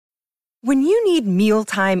When you need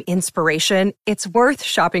mealtime inspiration, it's worth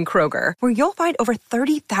shopping Kroger, where you'll find over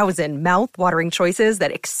 30,000 mouth-watering choices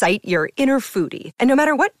that excite your inner foodie. And no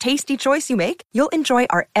matter what tasty choice you make, you'll enjoy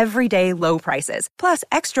our everyday low prices, plus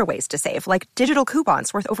extra ways to save, like digital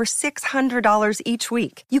coupons worth over $600 each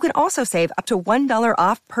week. You can also save up to $1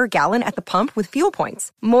 off per gallon at the pump with fuel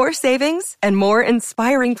points. More savings and more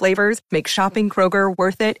inspiring flavors make shopping Kroger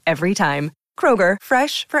worth it every time. Kroger,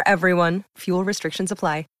 fresh for everyone. Fuel restrictions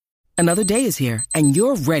apply. Another day is here, and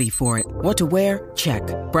you're ready for it. What to wear? Check.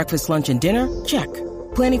 Breakfast, lunch, and dinner? Check.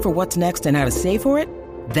 Planning for what's next and how to save for it?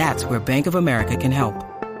 That's where Bank of America can help.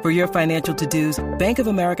 For your financial to-dos, Bank of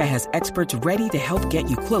America has experts ready to help get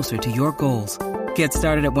you closer to your goals. Get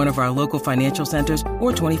started at one of our local financial centers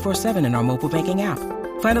or 24/7 in our mobile banking app.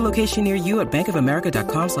 Find a location near you at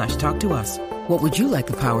bankofamerica.com/talktous. What would you like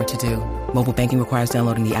the power to do? Mobile banking requires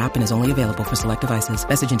downloading the app and is only available for select devices.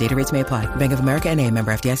 Message and data rates may apply. Bank of America NA,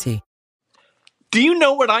 member FDIC. Do you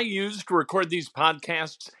know what I use to record these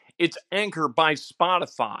podcasts? It's Anchor by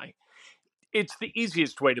Spotify. It's the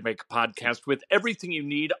easiest way to make a podcast with everything you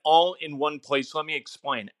need all in one place. Let me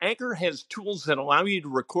explain. Anchor has tools that allow you to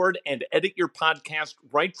record and edit your podcast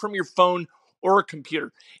right from your phone or a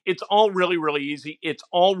computer. It's all really, really easy. It's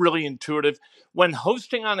all really intuitive. When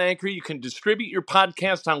hosting on Anchor, you can distribute your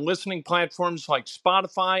podcast on listening platforms like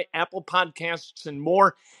Spotify, Apple Podcasts, and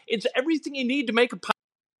more. It's everything you need to make a podcast.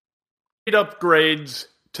 Upgrades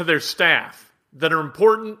to their staff that are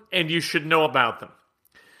important and you should know about them.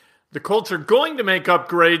 The Colts are going to make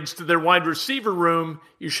upgrades to their wide receiver room.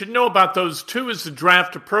 You should know about those too as the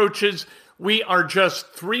draft approaches. We are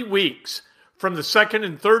just 3 weeks from the second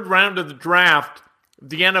and third round of the draft,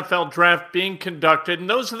 the NFL draft being conducted. And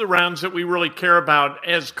those are the rounds that we really care about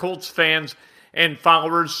as Colts fans and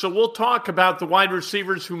followers. So we'll talk about the wide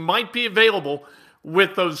receivers who might be available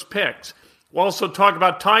with those picks. We'll also talk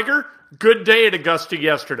about Tiger. Good day at Augusta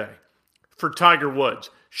yesterday for Tiger Woods.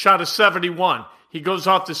 Shot a 71. He goes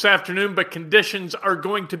off this afternoon, but conditions are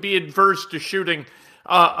going to be adverse to shooting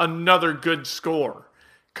another good score.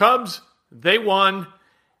 Cubs, they won.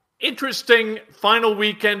 Interesting final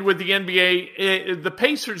weekend with the NBA. The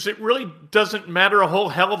Pacers, it really doesn't matter a whole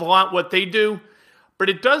hell of a lot what they do, but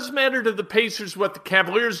it does matter to the Pacers what the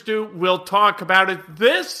Cavaliers do. We'll talk about it.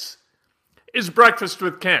 This is Breakfast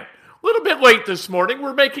with Kent. A little bit late this morning.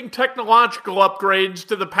 We're making technological upgrades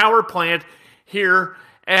to the power plant here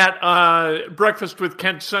at Breakfast with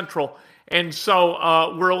Kent Central. And so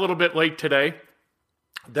we're a little bit late today.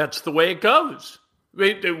 That's the way it goes.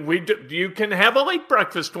 You can have a late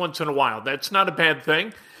breakfast once in a while. That's not a bad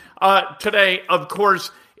thing. Today, of course,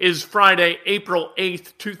 is Friday, April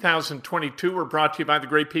 8th, 2022. We're brought to you by the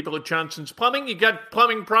great people at Johnson's Plumbing. You got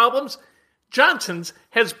plumbing problems? Johnson's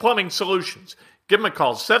has plumbing solutions. Give them a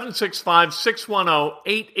call,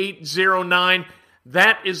 765-610-8809.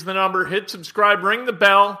 That is the number. Hit subscribe, ring the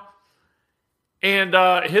bell, and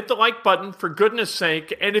hit the like button for goodness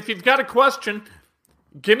sake. And if you've got a question,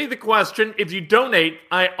 give me the question. If you donate,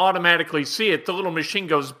 I automatically see it. The little machine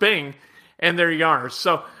goes bing, and there you are.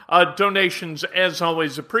 So donations, as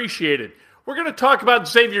always, appreciated. We're going to talk about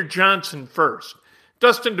Xavier Johnson first.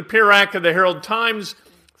 Dustin DePirac of the Herald Times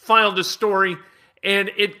filed a story,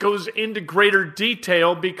 and it goes into greater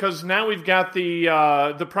detail because now we've got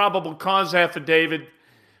the probable cause affidavit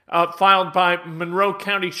filed by Monroe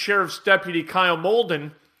County Sheriff's Deputy Kyle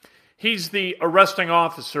Molden. He's the arresting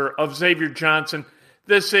officer of Xavier Johnson.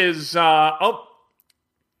 This is, I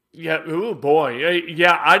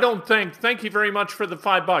don't think, thank you very much for the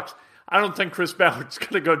 $5. I don't think Chris Ballard's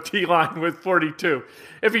going to go D-line with 42.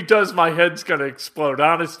 If he does, my head's going to explode,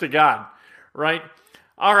 honest to God, right?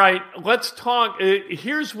 All right, let's talk.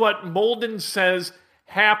 Here's what Molden says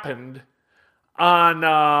happened on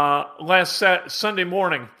last Sunday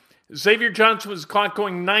morning. Xavier Johnson was caught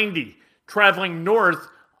going 90, traveling north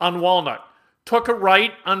on Walnut. Took a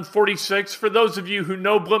right on 46. For those of you who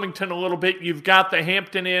know Bloomington a little bit, you've got the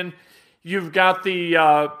Hampton Inn. You've got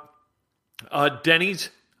the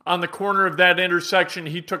Denny's on the corner of that intersection.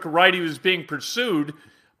 He took a right. He was being pursued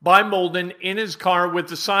by Molden in his car with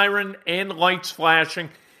the siren and lights flashing.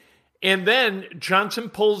 And then Johnson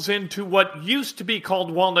pulls into what used to be called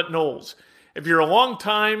Walnut Knolls. If you're a long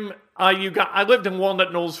time, I lived in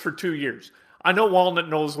Walnut Knolls for 2 years. I know Walnut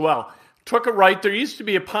Knolls well. Took a right. There used to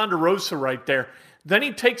be a Ponderosa right there. Then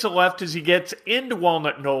he takes a left as he gets into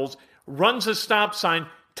Walnut Knolls, runs a stop sign,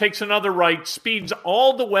 takes another right, speeds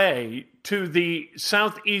all the way to the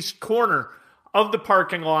southeast corner of the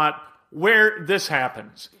parking lot where this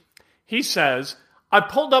happens. He says, I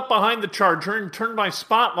pulled up behind the Charger and turned my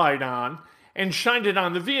spotlight on and shined it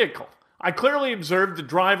on the vehicle. I clearly observed the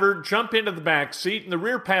driver jump into the back seat and the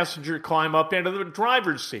rear passenger climb up into the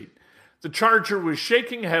driver's seat. The Charger was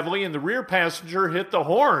shaking heavily and the rear passenger hit the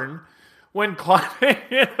horn when climbing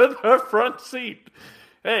into the front seat.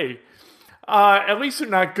 Hey, at least they're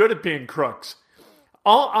not good at being crooks.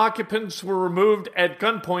 All occupants were removed at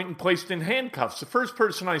gunpoint and placed in handcuffs. The first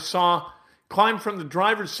person I saw climb from the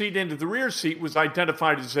driver's seat into the rear seat was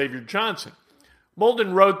identified as Xavier Johnson.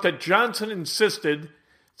 Molden wrote that Johnson insisted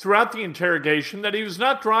throughout the interrogation that he was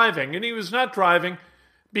not driving, and he was not driving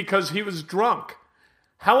because he was drunk.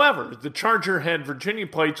 However, the Charger had Virginia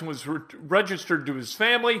plates and was registered to his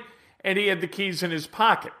family, and he had the keys in his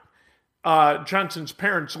pocket. Johnson's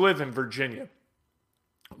parents live in Virginia.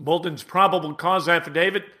 Molden's probable cause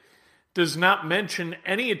affidavit does not mention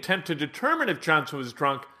any attempt to determine if Johnson was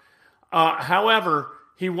drunk. However,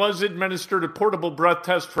 he was administered a portable breath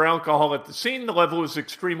test for alcohol at the scene. The level was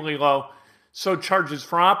extremely low, so charges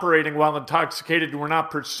for operating while intoxicated were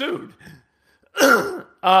not pursued.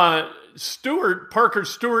 Parker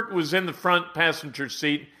Stewart was in the front passenger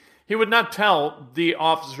seat. He would not tell the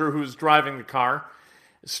officer who was driving the car.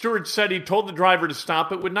 Stewart said he told the driver to stop,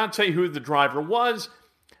 but would not say who the driver was.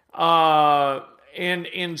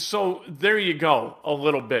 And so there you go a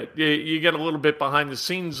little bit. You get a little bit behind the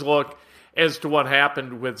scenes look as to what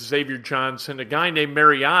happened with Xavier Johnson, a guy named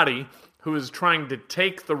Mariotti who was trying to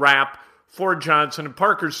take the rap for Johnson, and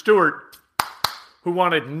Parker Stewart, who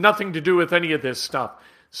wanted nothing to do with any of this stuff.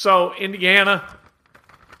 So Indiana,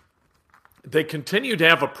 they continue to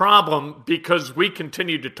have a problem because we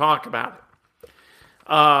continue to talk about it.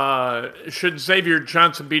 Should Xavier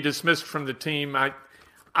Johnson be dismissed from the team?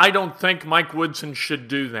 I don't think Mike Woodson should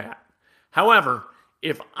do that. However,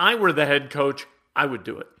 if I were the head coach, I would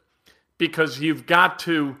do it. Because you've got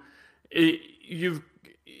to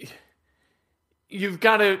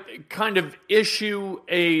kind of issue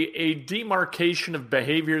a demarcation of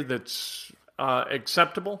behavior that's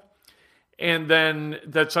acceptable and then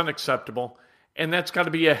that's unacceptable. And that's got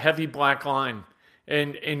to be a heavy black line.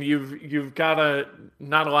 And you've got to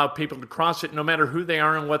not allow people to cross it no matter who they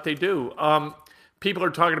are and what they do. People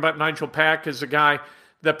are talking about Nigel Pack as a guy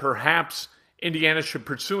that perhaps Indiana should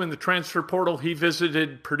pursue in the transfer portal. He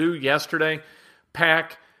visited Purdue yesterday.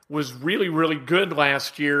 Pack was really, really good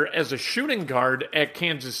last year as a shooting guard at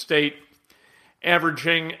Kansas State,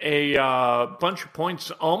 averaging a bunch of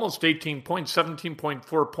points, almost 18 points,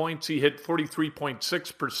 17.4 points. He hit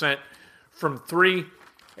 43.6% from three.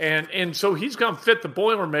 And so he's going to fit the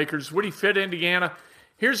Boilermakers. Would he fit Indiana?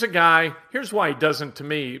 Here's a guy, here's why he doesn't to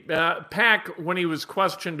me. Pack, when he was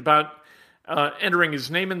questioned about entering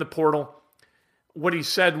his name in the portal, what he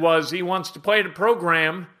said was he wants to play at a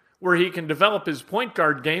program where he can develop his point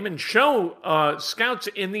guard game and show scouts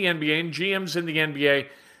in the NBA and GMs in the NBA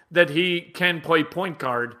that he can play point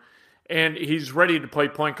guard. And he's ready to play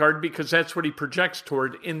point guard because that's what he projects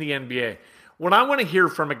toward in the NBA. What I want to hear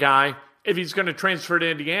from a guy, if he's going to transfer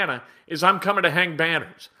to Indiana, is I'm coming to hang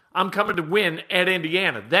banners. I'm coming to win at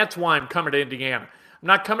Indiana. That's why I'm coming to Indiana. I'm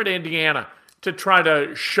not coming to Indiana to try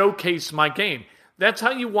to showcase my game. That's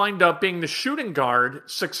how you wind up being the shooting guard,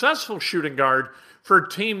 successful shooting guard, for a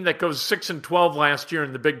team that goes 6-12 last year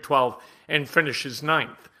in the Big 12 and finishes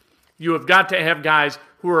 9th. You have got to have guys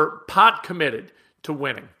who are pot committed to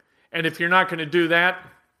winning. And if you're not going to do that,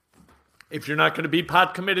 if you're not going to be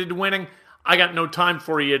pot committed to winning, I got no time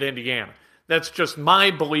for you at Indiana. That's just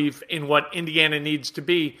my belief in what Indiana needs to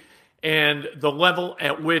be and the level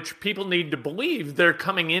at which people need to believe they're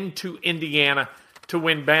coming into Indiana to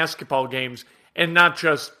win basketball games and not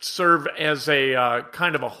just serve as a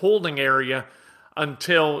kind of a holding area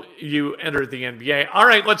until you enter the NBA. All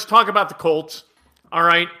right, let's talk about the Colts. All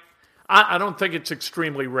right, I don't think it's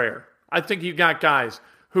extremely rare. I think you got guys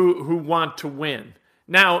who want to win.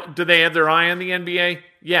 Now, do they have their eye on the NBA?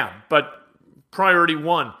 Yeah, but priority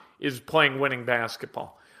one is playing winning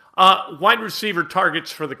basketball. Wide receiver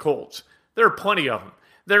targets for the Colts. There are plenty of them.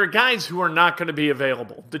 There are guys who are not going to be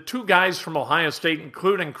available. The two guys from Ohio State,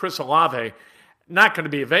 including Chris Olave, not going to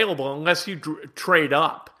be available unless you trade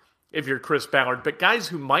up if you're Chris Ballard. But guys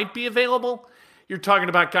who might be available, you're talking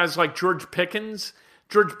about guys like George Pickens.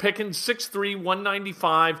 George Pickens, 6'3",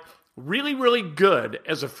 195, really, really good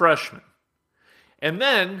as a freshman. And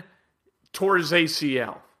then tore his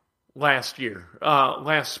ACL last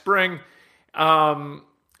spring.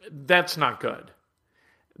 That's not good.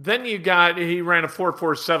 Then he ran a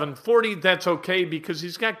 4.47 40. That's okay because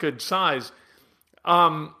he's got good size.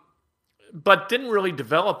 But didn't really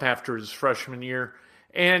develop after his freshman year.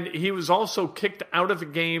 And he was also kicked out of a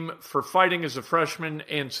game for fighting as a freshman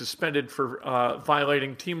and suspended for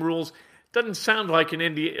violating team rules. Doesn't sound like an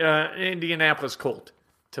Indianapolis Colt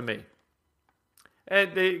to me.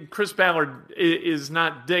 Chris Ballard is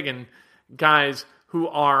not digging guys who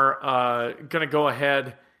are going to go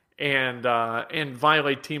ahead and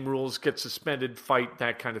violate team rules, get suspended, fight,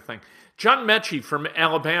 that kind of thing. John Mechie from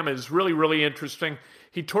Alabama is really, really interesting.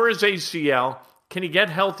 He tore his ACL. Can he get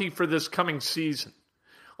healthy for this coming season?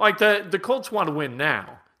 Like the Colts want to win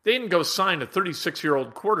now. They didn't go sign a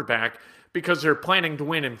 36-year-old quarterback because they're planning to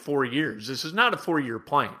win in 4 years. This is not a 4-year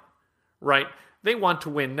plan, right? They want to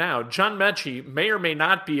win now. John Mechie may or may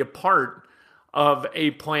not be a part of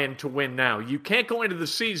a plan to win now. You can't go into the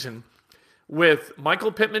season with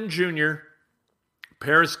Michael Pittman Jr.,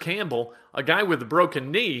 Paris Campbell, a guy with a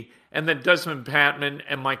broken knee, and then Desmond Patman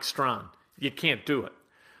and Mike Strawn. You can't do it.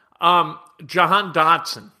 Jahan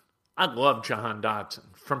Dotson. I love Jahan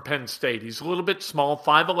Dotson from Penn State. He's a little bit small,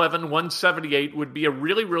 5'11", 178, would be a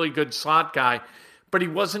really, really good slot guy, but he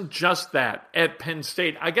wasn't just that at Penn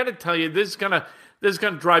State. I got to tell you, this is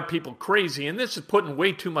gonna drive people crazy, and this is putting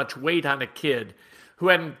way too much weight on a kid who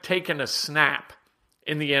hadn't taken a snap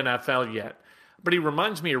in the NFL yet. But he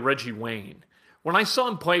reminds me of Reggie Wayne. When I saw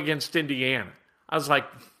him play against Indiana, I was like,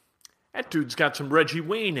 that dude's got some Reggie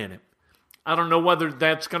Wayne in him. I don't know whether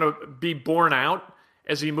that's going to be borne out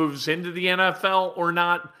as he moves into the NFL or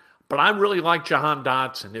not, but I really like Jahan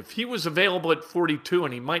Dotson. If he was available at 42,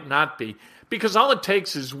 and he might not be, because all it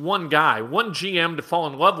takes is one guy, one GM to fall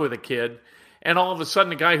in love with a kid, and all of a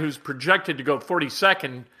sudden a guy who's projected to go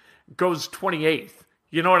 42nd goes 28th.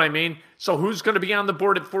 You know what I mean? So who's going to be on the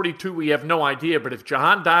board at 42? We have no idea, but if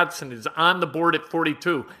Jahan Dotson is on the board at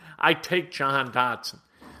 42, I take Jahan Dotson.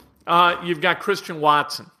 You've got Christian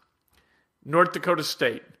Watson, North Dakota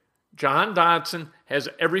State. Jahan Dotson has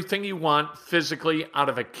everything you want physically out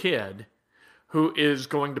of a kid who is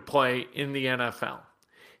going to play in the NFL.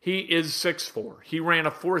 He is 6'4". He ran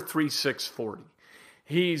a 4.36 40.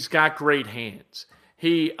 He's got great hands.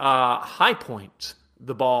 He high points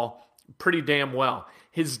the ball pretty damn well.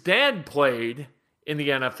 His dad played in the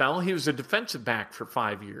NFL. He was a defensive back for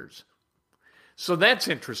 5 years. So that's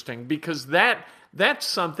interesting because that's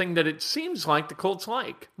something that it seems like the Colts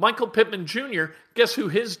like. Michael Pittman Jr., guess who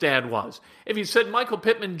his dad was? If you said Michael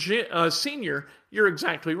Pittman Sr., you're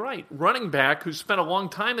exactly right. Running back who spent a long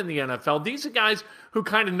time in the NFL. These are guys who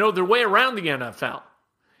kind of know their way around the NFL.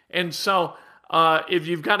 And so if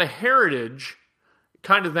you've got a heritage,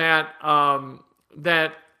 kind of that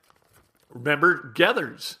remember,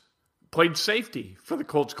 Geathers played safety for the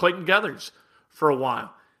Colts. Clayton Geathers for a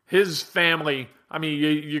while. His family, I mean,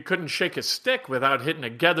 you couldn't shake a stick without hitting a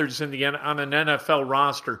Geathers on an NFL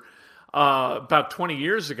roster about 20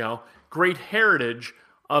 years ago. Great heritage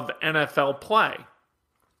of NFL play.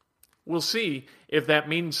 We'll see if that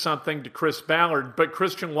means something to Chris Ballard, but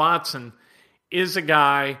Christian Watson is a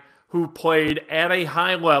guy who played at a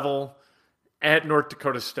high level at North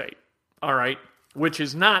Dakota State, all right, which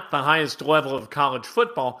is not the highest level of college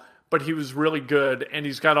football, but he was really good, and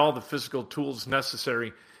he's got all the physical tools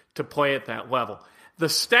necessary to play at that level. The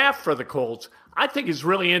staff for the Colts, I think, is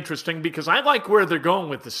really interesting because I like where they're going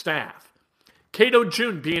with the staff. Cato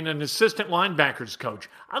June being an assistant linebackers coach.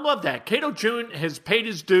 I love that. Cato June has paid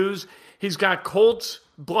his dues. He's got Colts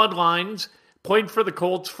bloodlines, played for the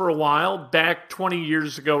Colts for a while, back 20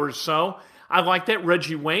 years ago or so. I like that.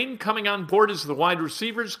 Reggie Wayne coming on board as the wide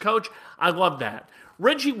receivers coach. I love that.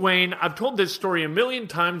 Reggie Wayne, I've told this story a million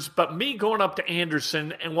times, but me going up to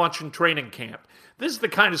Anderson and watching training camp, this is the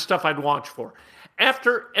kind of stuff I'd watch for.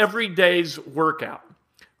 After every day's workout,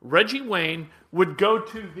 Reggie Wayne would go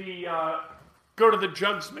to the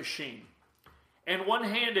jugs machine, and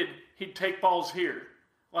one-handed, he'd take balls here,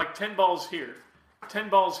 like 10 balls here, 10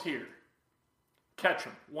 balls here, catch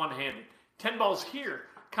them one-handed. 10 balls here,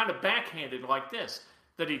 kind of backhanded like this,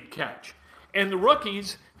 that he'd catch. And the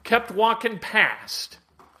rookies kept walking past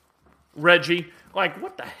Reggie like,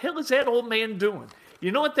 what the hell is that old man doing?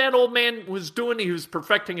 You know what that old man was doing? He was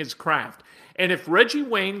perfecting his craft. And if Reggie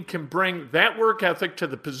Wayne can bring that work ethic to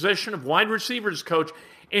the position of wide receivers coach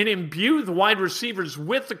and imbue the wide receivers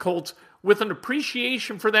with the Colts with an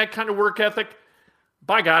appreciation for that kind of work ethic,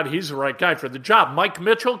 by God, he's the right guy for the job. Mike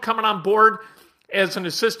Mitchell coming on board as an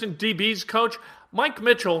assistant DBs coach. Mike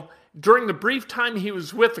Mitchell, during the brief time he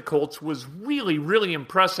was with the Colts, was really, really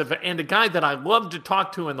impressive and a guy that I loved to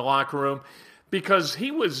talk to in the locker room because he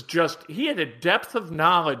had a depth of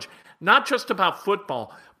knowledge, not just about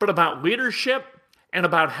football, but about leadership and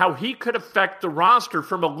about how he could affect the roster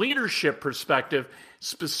from a leadership perspective,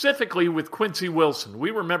 specifically with Quincy Wilson.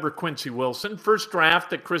 We remember Quincy Wilson, first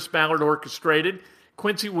draft that Chris Ballard orchestrated.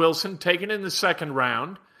 Quincy Wilson taken in the second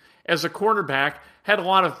round as a cornerback, had a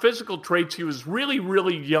lot of physical traits. He was really,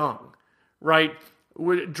 really young, right?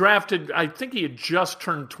 Drafted, I think he had just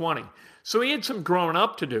turned 20. So he had some growing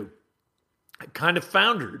up to do. Kind of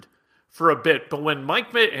foundered for a bit, but when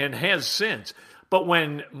and has since, but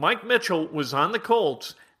when Mike Mitchell was on the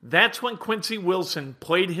Colts, that's when Quincy Wilson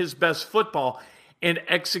played his best football and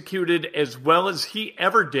executed as well as he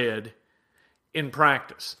ever did in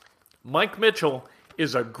practice. Mike Mitchell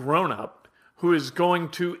is a grown-up who is going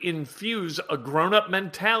to infuse a grown-up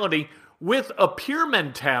mentality with a peer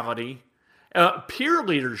mentality, peer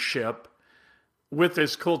leadership with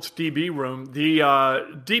this Colts DB room. The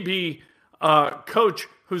DB coach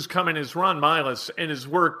who's come in is Ron Miles and has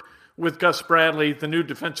worked with Gus Bradley, the new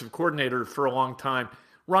defensive coordinator, for a long time.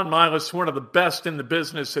 Ron Miles, one of the best in the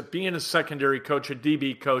business at being a secondary coach, a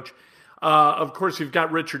DB coach. Of course, you've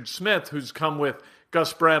got Richard Smith, who's come with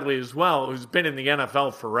Gus Bradley as well, who's been in the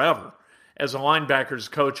NFL forever as a linebackers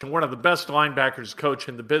coach and one of the best linebackers coach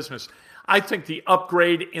in the business. I think the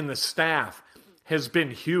upgrade in the staff has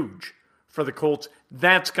been huge for the Colts.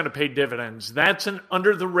 That's going to pay dividends. That's an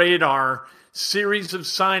under-the-radar series of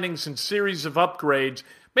signings and series of upgrades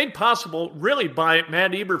made possible really by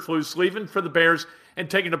Matt Eberflus leaving for the Bears and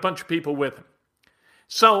taking a bunch of people with him.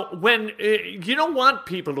 So when you don't want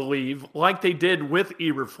people to leave like they did with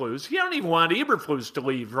Eberflus, you don't even want Eberflus to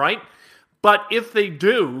leave, right? But if they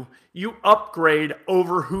do, you upgrade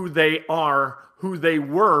over who they are, who they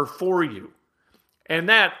were for you. And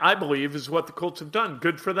that, I believe, is what the Colts have done.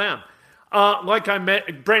 Good for them. Like I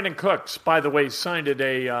met, Brandon Cooks, by the way, signed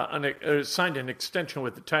an extension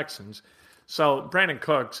with the Texans. So Brandon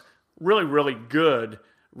Cooks, really, really good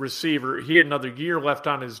receiver. He had another year left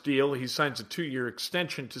on his deal. He signs a 2-year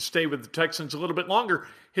extension to stay with the Texans a little bit longer.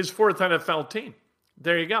 His 4th NFL team.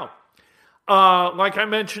 There you go. Like I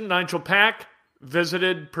mentioned, Nigel Pack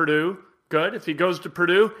visited Purdue. Good. If he goes to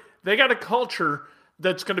Purdue, they got a culture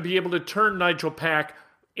that's going to be able to turn Nigel Pack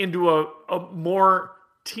into a more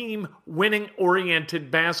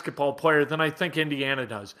team-winning-oriented basketball player than I think Indiana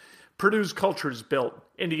does. Purdue's culture is built.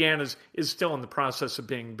 Indiana's is still in the process of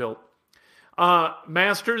being built.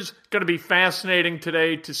 Masters, going to be fascinating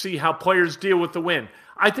today to see how players deal with the win.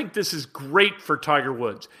 I think this is great for Tiger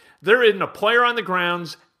Woods. There isn't a player on the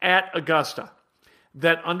grounds at Augusta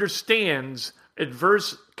that understands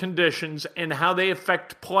adverse conditions and how they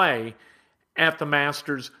affect play at the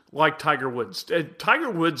Masters like Tiger Woods.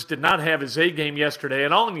 Tiger Woods did not have his A game yesterday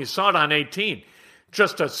at all, and you saw it on 18.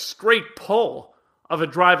 Just a straight pull of a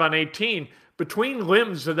drive on 18 between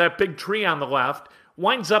limbs of that big tree on the left,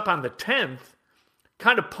 winds up on the 10th,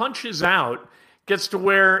 kind of punches out, gets to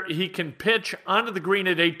where he can pitch onto the green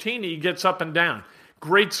at 18, he gets up and down.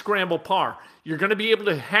 Great scramble par. You're going to be able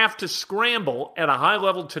to have to scramble at a high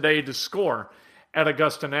level today to score at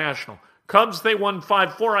Augusta National. Cubs, they won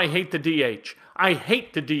 5-4. I hate the DH. I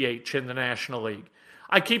hate the DH in the National League.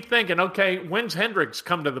 I keep thinking, okay, when's Hendricks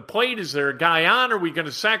come to the plate? Is there a guy on? Are we going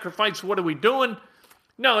to sacrifice? What are we doing?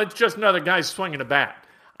 No, it's just another guy swinging a bat.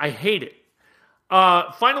 I hate it.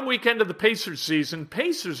 Final weekend of the Pacers season.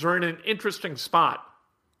 Pacers are in an interesting spot.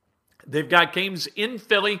 They've got games in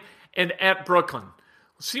Philly and at Brooklyn.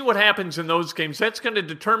 We'll see what happens in those games. That's going to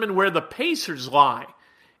determine where the Pacers lie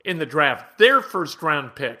in the draft. Their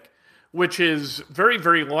first-round pick, which is very,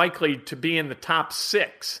 very likely to be in the top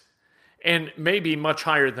 6 and maybe much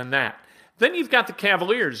higher than that. Then you've got the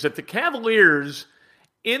Cavaliers. If the Cavaliers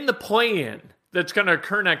in the play-in that's going to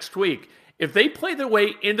occur next week, if they play their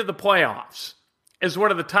way into the playoffs as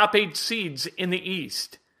one of the top 8 seeds in the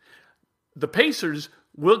East, the Pacers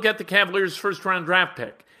will get the Cavaliers' first-round draft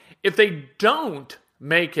pick. If they don't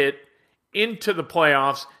make it into the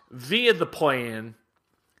playoffs via the play-in,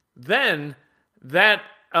 then that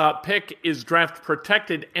pick is draft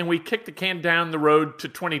protected, and we kick the can down the road to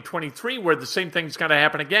 2023, where the same thing's got to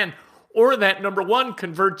happen again, or that number 1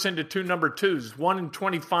 converts into 2 number 2s, 1 in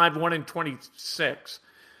 25, 1 in 26,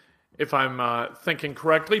 if I'm thinking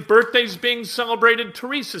correctly. Birthdays being celebrated.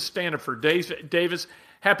 Teresa Staniford Davis,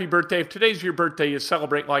 happy birthday. If today's your birthday, you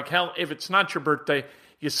celebrate like hell. If it's not your birthday,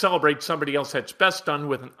 you celebrate somebody else. That's best done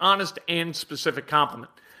with an honest and specific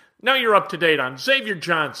compliment. Now you're up to date on Xavier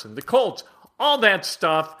Johnson, the Colts, all that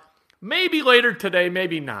stuff. Maybe later today,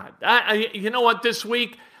 maybe not. You know what? This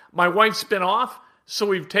week, my wife's been off, so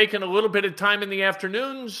we've taken a little bit of time in the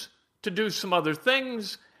afternoons to do some other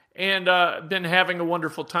things and been having a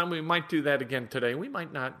wonderful time. We might do that again today. We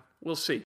might not. We'll see.